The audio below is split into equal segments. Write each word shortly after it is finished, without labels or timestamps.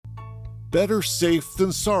better safe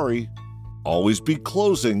than sorry, always be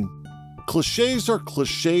closing. Clichés are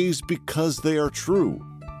clichés because they are true.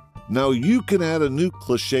 Now you can add a new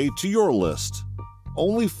cliché to your list.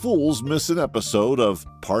 Only fools miss an episode of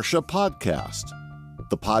Parsha Podcast,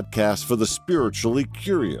 the podcast for the spiritually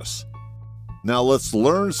curious. Now let's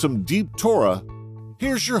learn some deep Torah.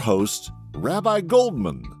 Here's your host, Rabbi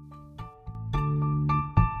Goldman.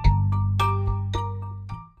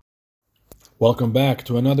 Welcome back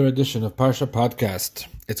to another edition of Parsha Podcast.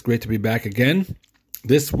 It's great to be back again.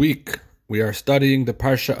 This week, we are studying the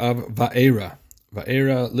Parsha of Va'era.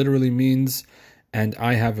 Va'era literally means, and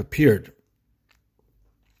I have appeared.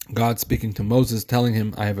 God speaking to Moses, telling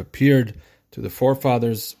him, I have appeared to the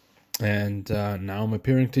forefathers, and now I'm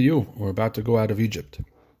appearing to you. We're about to go out of Egypt.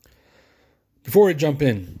 Before we jump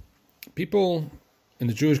in, people in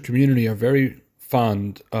the Jewish community are very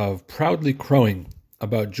fond of proudly crowing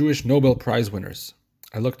about Jewish Nobel Prize winners.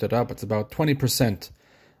 I looked it up. It's about 20%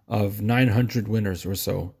 of 900 winners or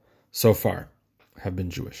so far have been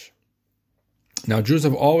Jewish. Now, Jews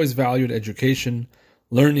have always valued education,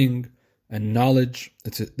 learning, and knowledge.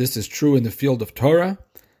 This is true in the field of Torah,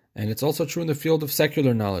 and it's also true in the field of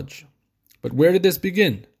secular knowledge. But where did this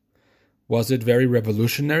begin? Was it very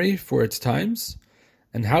revolutionary for its times?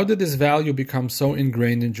 And how did this value become so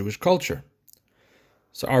ingrained in Jewish culture?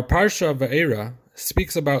 So our Parsha Va'era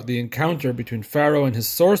speaks about the encounter between Pharaoh and his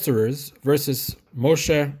sorcerers versus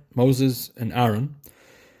Moshe, Moses, and Aaron,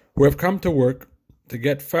 who have come to work to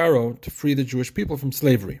get Pharaoh to free the Jewish people from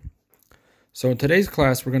slavery. So in today's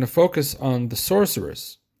class, we're going to focus on the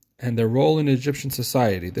sorcerers and their role in Egyptian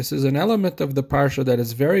society. This is an element of the Parsha that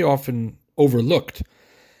is very often overlooked,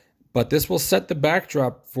 but this will set the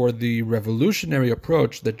backdrop for the revolutionary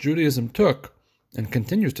approach that Judaism took and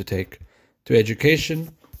continues to take to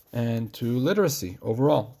education and to literacy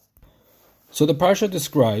overall. So the Parsha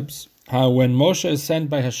describes how when Moshe is sent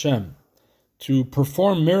by Hashem to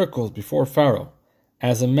perform miracles before Pharaoh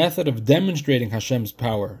as a method of demonstrating Hashem's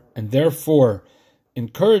power and therefore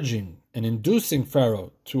encouraging and inducing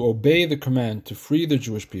Pharaoh to obey the command to free the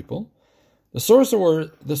Jewish people, the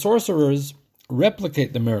sorcerers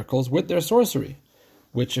replicate the miracles with their sorcery,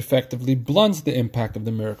 which effectively blunts the impact of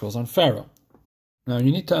the miracles on Pharaoh. Now,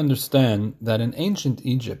 you need to understand that in ancient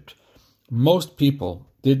Egypt, most people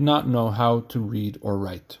did not know how to read or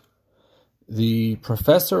write. The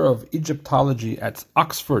professor of Egyptology at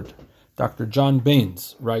Oxford, Dr. John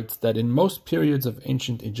Baines, writes that in most periods of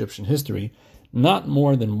ancient Egyptian history, not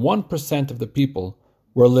more than 1% of the people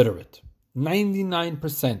were literate.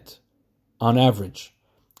 99% on average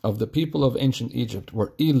of the people of ancient Egypt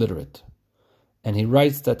were illiterate. And he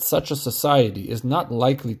writes that such a society is not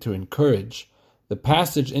likely to encourage the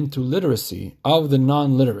passage into literacy of the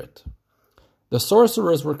non-literate. The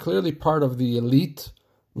sorcerers were clearly part of the elite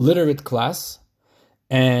literate class,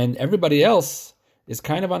 and everybody else is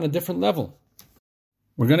kind of on a different level.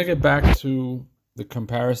 We're going to get back to the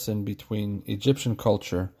comparison between Egyptian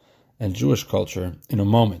culture and Jewish culture in a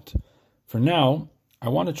moment. For now, I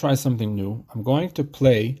want to try something new. I'm going to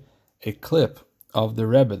play a clip of the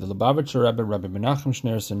Rebbe, the Lubavitcher Rebbe, Rabbi Menachem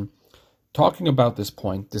Schneerson, talking about this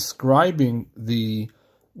point, describing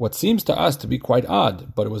what seems to us to be quite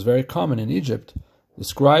odd, but it was very common in Egypt,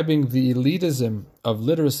 describing the elitism of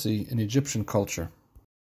literacy in Egyptian culture.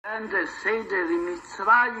 And the Seder in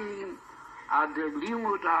Mitzrayim are the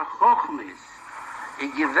Limud HaChochmes.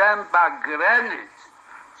 Ich gewinn begrenzt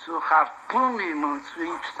zu Harpunim und zu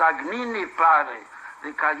Ipstagnini-Pare,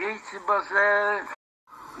 die Kajitzi-Bose,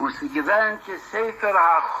 und sie gewinnt die Sefer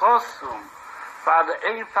HaChosum für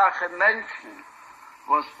die einfachen Menschen,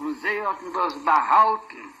 was von sie hatten das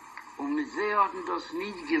behalten und mit sie hatten das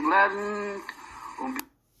nicht gelernt.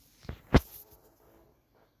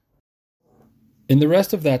 In the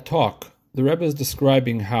rest of that talk, the Rebbe is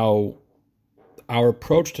describing how our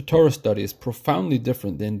approach to Torah study is profoundly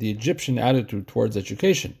different than the Egyptian attitude towards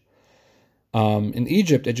education. In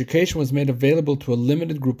Egypt, education was made available to a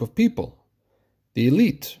limited group of people. The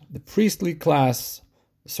elite, the priestly class,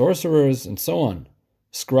 the sorcerers, and so on,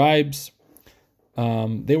 scribes,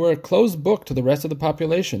 they were a closed book to the rest of the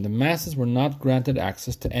population. The masses were not granted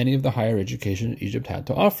access to any of the higher education Egypt had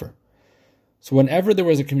to offer. So whenever there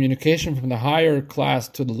was a communication from the higher class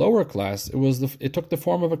to the lower class, it took the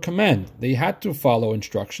form of a command. They had to follow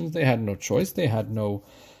instructions. They had no choice. They had no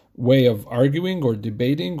way of arguing or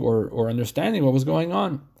debating or understanding what was going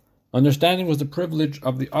on. Understanding was the privilege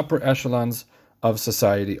of the upper echelons of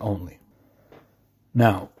society only.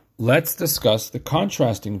 Now, let's discuss the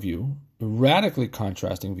contrasting view, the radically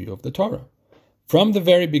contrasting view of the Torah. From the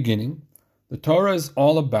very beginning, the Torah is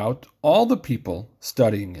all about all the people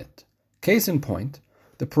studying it. Case in point,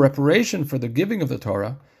 the preparation for the giving of the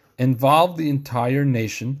Torah involved the entire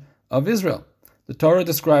nation of Israel. The Torah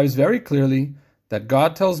describes very clearly that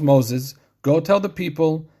God tells Moses, go tell the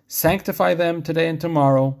people, sanctify them today and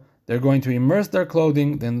tomorrow. They're going to immerse their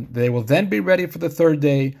clothing, then they will then be ready for the third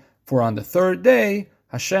day. For on the third day,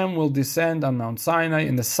 Hashem will descend on Mount Sinai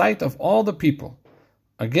in the sight of all the people.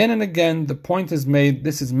 Again and again, the point is made,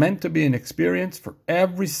 this is meant to be an experience for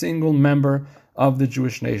every single member of the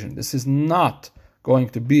Jewish nation. This is not going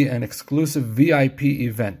to be an exclusive VIP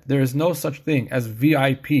event. There is no such thing as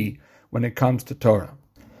VIP when it comes to Torah.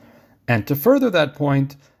 And to further that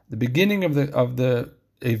point, the beginning of the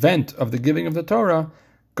event of the giving of the Torah,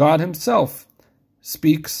 God himself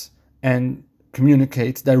speaks and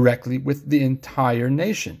communicates directly with the entire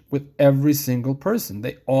nation, with every single person.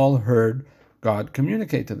 They all heard God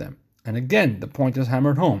communicate to them. And again, the point is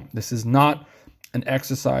hammered home. This is not an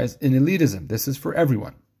exercise in elitism. This is for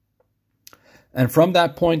everyone. And from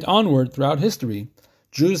that point onward, throughout history,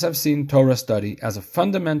 Jews have seen Torah study as a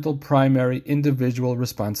fundamental, primary, individual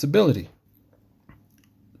responsibility.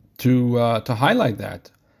 To highlight that,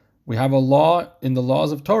 we have a law in the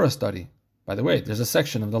laws of Torah study. By the way, there's a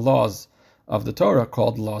section of the laws of the Torah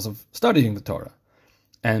called Laws of Studying the Torah.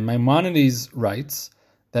 And Maimonides writes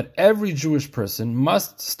that every Jewish person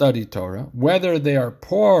must study Torah, whether they are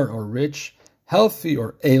poor or rich, healthy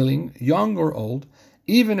or ailing, young or old,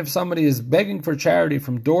 even if somebody is begging for charity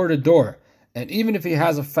from door to door, and even if he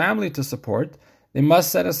has a family to support, they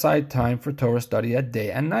must set aside time for Torah study at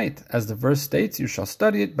day and night. As the verse states, you shall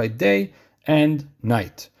study it by day and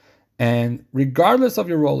night. And regardless of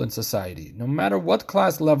your role in society, no matter what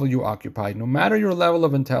class level you occupy, no matter your level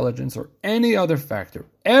of intelligence or any other factor,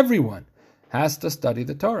 everyone has to study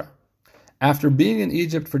the Torah. After being in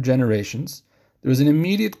Egypt for generations, there was an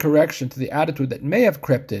immediate correction to the attitude that may have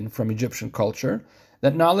crept in from Egyptian culture,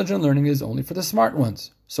 that knowledge and learning is only for the smart ones,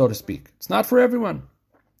 so to speak. It's not for everyone.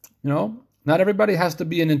 Not everybody has to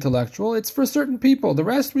be an intellectual. It's for certain people. The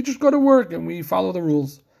rest, we just go to work and we follow the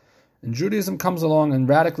rules. And Judaism comes along and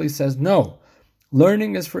radically says, no,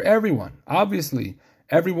 learning is for everyone. Obviously,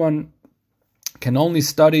 everyone can only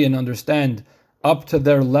study and understand up to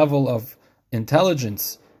their level of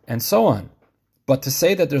intelligence and so on. But to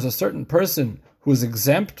say that there's a certain person who is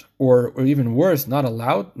exempt or even worse, not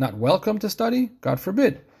allowed, not welcome to study, God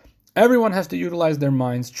forbid. Everyone has to utilize their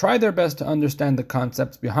minds, try their best to understand the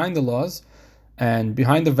concepts behind the laws and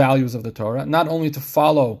behind the values of the Torah, not only to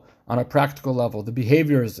follow on a practical level the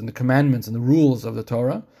behaviors and the commandments and the rules of the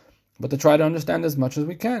Torah, but to try to understand as much as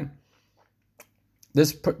we can.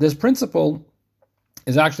 This principle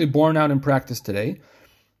is actually borne out in practice today,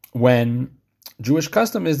 when Jewish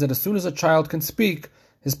custom is that as soon as a child can speak,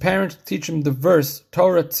 his parents teach him the verse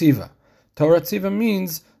Torah Tziva. Torah Tziva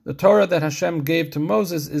means the Torah that Hashem gave to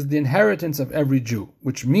Moses is the inheritance of every Jew,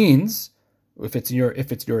 which means, if it's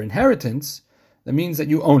your inheritance, that means that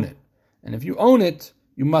you own it. And if you own it,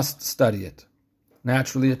 you must study it.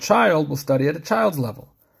 Naturally, a child will study at a child's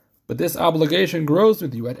level, but this obligation grows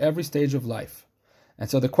with you at every stage of life.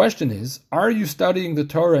 And so the question is, are you studying the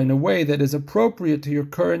Torah in a way that is appropriate to your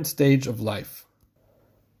current stage of life?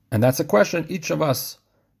 And that's a question each of us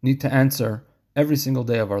need to answer every single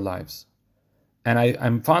day of our lives. And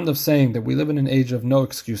I'm fond of saying that we live in an age of no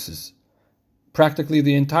excuses. Practically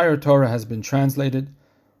the entire Torah has been translated.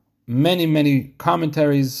 Many, many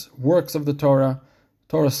commentaries, works of the Torah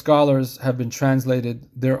scholars have been translated.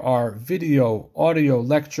 There are video, audio,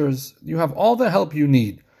 lectures. You have all the help you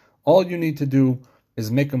need. All you need to do is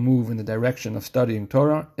make a move in the direction of studying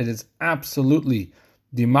Torah. It is absolutely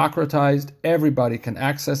democratized. Everybody can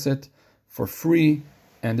access it for free,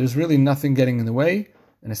 and there's really nothing getting in the way.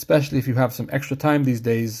 And especially if you have some extra time these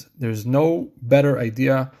days, there's no better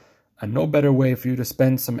idea and no better way for you to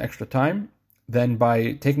spend some extra time than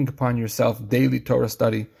by taking upon yourself daily Torah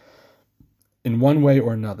study in one way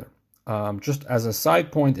or another. Just as a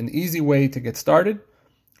side point, an easy way to get started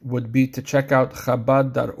would be to check out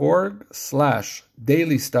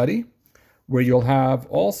chabad.org/daily study, where you'll have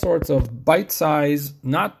all sorts of bite-sized,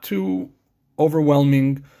 not too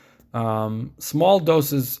overwhelming, small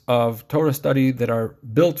doses of Torah study that are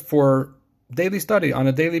built for daily study on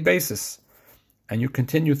a daily basis. And you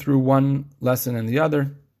continue through one lesson and the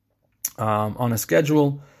other on a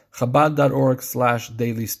schedule.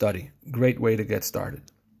 Chabad.org/daily study. Great way to get started.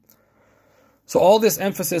 So all this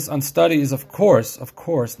emphasis on study is, of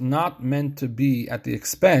course, not meant to be at the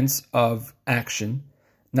expense of action,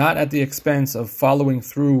 not at the expense of following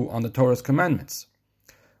through on the Torah's commandments.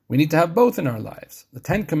 We need to have both in our lives. The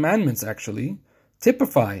 10 Commandments actually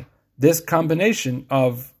typify this combination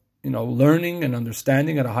of, learning and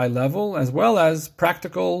understanding at a high level, as well as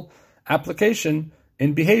practical application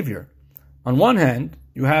in behavior. On one hand,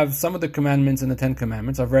 you have some of the commandments in the Ten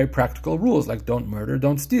Commandments are very practical rules, like don't murder,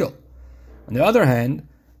 don't steal. On the other hand,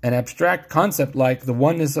 an abstract concept like the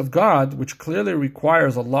oneness of God, which clearly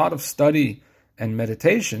requires a lot of study and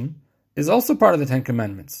meditation, is also part of the Ten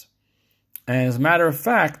Commandments. And as a matter of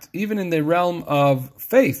fact, even in the realm of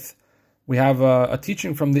faith, we have a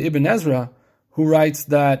teaching from the Ibn Ezra who writes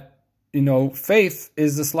that, faith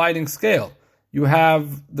is a sliding scale. You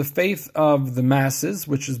have the faith of the masses,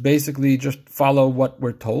 which is basically just follow what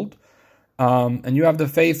we're told. And you have the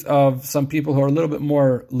faith of some people who are a little bit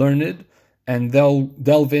more learned, and they'll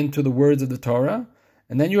delve into the words of the Torah.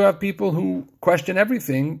 And then you have people who question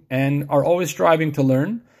everything and are always striving to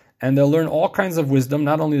learn. And they'll learn all kinds of wisdom,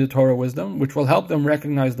 not only the Torah wisdom, which will help them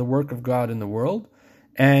recognize the work of God in the world.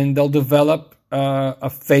 And they'll develop a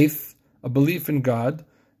faith, a belief in God,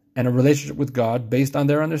 and a relationship with God based on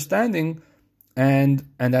their understanding. And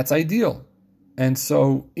that's ideal. And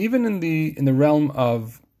so even in the realm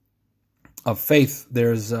of faith,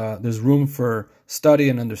 there's room for study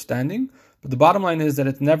and understanding. But the bottom line is that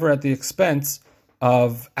it's never at the expense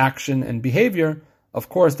of action and behavior. Of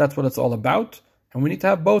course, that's what it's all about. And we need to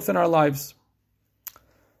have both in our lives.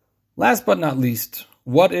 Last but not least,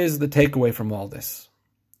 what is the takeaway from all this?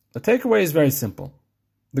 The takeaway is very simple.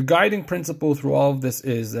 The guiding principle through all of this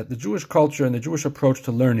is that the Jewish culture and the Jewish approach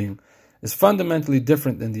to learning is fundamentally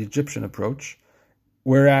different than the Egyptian approach,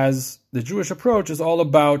 whereas the Jewish approach is all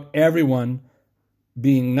about everyone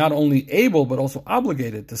being not only able but also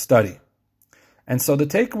obligated to study. And so the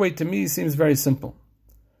takeaway to me seems very simple.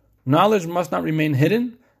 Knowledge must not remain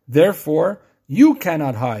hidden. Therefore, you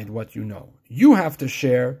cannot hide what you know. You have to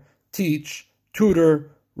share, teach, tutor,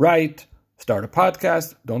 write, start a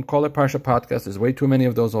podcast. Don't call it Parsha Podcast. There's way too many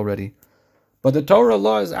of those already. But the Torah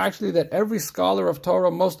law is actually that every scholar of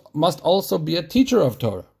Torah must also be a teacher of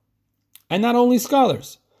Torah. And not only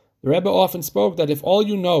scholars. The Rebbe often spoke that if all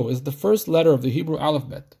you know is the first letter of the Hebrew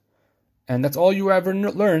alphabet, and that's all you ever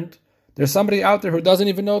learned, there's somebody out there who doesn't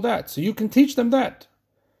even know that. So you can teach them that.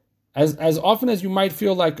 As often as you might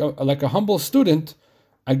feel like a humble student,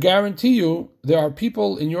 I guarantee you there are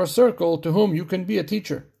people in your circle to whom you can be a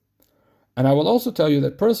teacher. And I will also tell you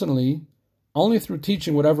that personally, only through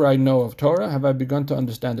teaching whatever I know of Torah have I begun to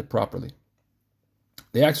understand it properly.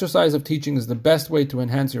 The exercise of teaching is the best way to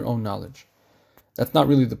enhance your own knowledge. That's not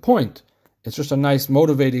really the point. It's just a nice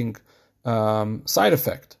motivating side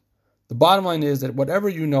effect. The bottom line is that whatever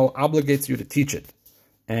you know obligates you to teach it.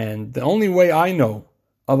 And the only way I know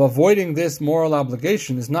of avoiding this moral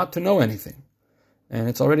obligation is not to know anything. And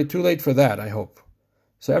it's already too late for that, I hope.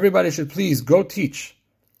 So everybody should please go teach.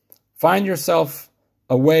 Find yourself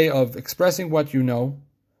a way of expressing what you know,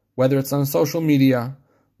 whether it's on social media,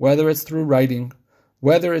 whether it's through writing,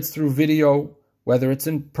 whether it's through video, whether it's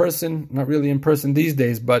in person, not really in person these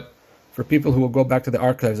days, but for people who will go back to the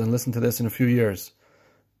archives and listen to this in a few years.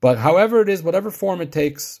 But however it is, whatever form it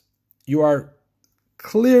takes, you are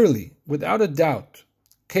clearly, without a doubt,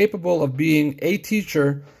 capable of being a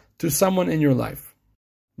teacher to someone in your life.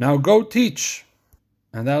 Now go teach,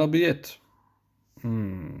 and that'll be it.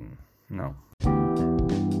 No.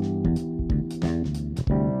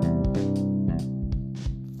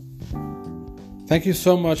 Thank you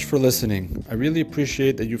so much for listening. I really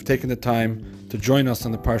appreciate that you've taken the time to join us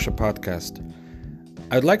on the Parsha Podcast.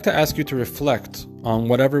 I'd like to ask you to reflect on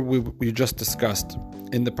whatever we just discussed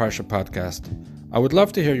in the Parsha Podcast. I would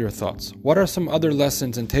love to hear your thoughts. What are some other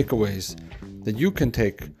lessons and takeaways that you can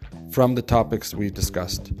take from the topics we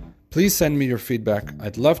discussed? Please send me your feedback.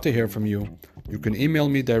 I'd love to hear from you. You can email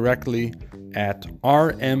me directly at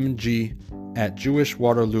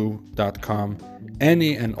rmg@jewishwaterloo.com.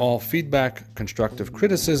 Any and all feedback, constructive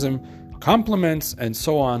criticism, compliments, and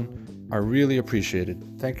so on are really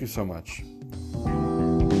appreciated. Thank you so much.